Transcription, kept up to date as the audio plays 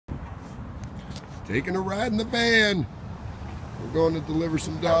taking a ride in the van. We're going to deliver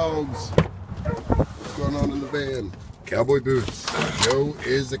some dogs. What's going on in the van? Cowboy boots. Joe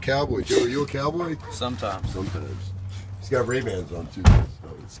is a cowboy. Joe, are you a cowboy? Sometimes. Sometimes. He's got Ray-Bans on too,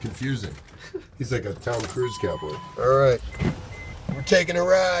 so it's confusing. He's like a Tom Cruise cowboy. All right, we're taking a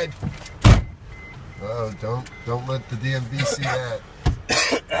ride. Oh, don't let the DMV see that.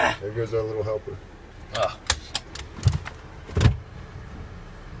 There goes our little helper. Oh.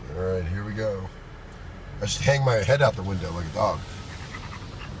 All right, here we go. I just hang my head out the window like a dog.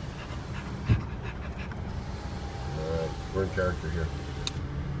 All right, we're in character here.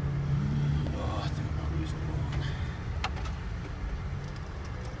 Oh, I think I'm losing one.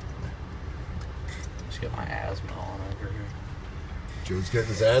 Just get my asthma on over here. Joe's getting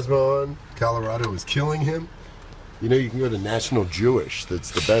his asthma on. Colorado is killing him. You know, you can go to National Jewish.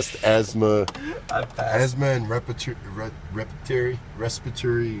 That's the best asthma and respiratory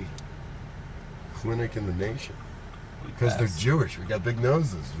clinic in the nation. Because they're Jewish. We got big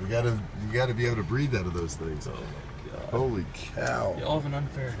noses. You gotta be able to breathe out of those things. Oh my God. Holy cow. Y'all have an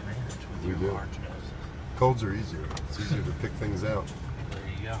unfair advantage with your large noses. Colds are easier. It's easier to pick things out. There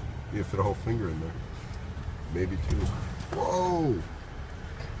you go. You can fit a whole finger in there. Maybe two. Whoa!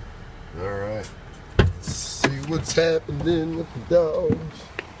 Alright. Let's see what's happening with the dogs.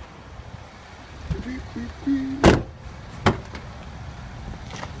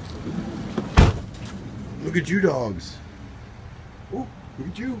 Look at you dogs. Oh, look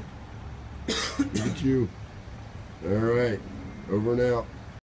at you. Look at you. Alright. Over and out.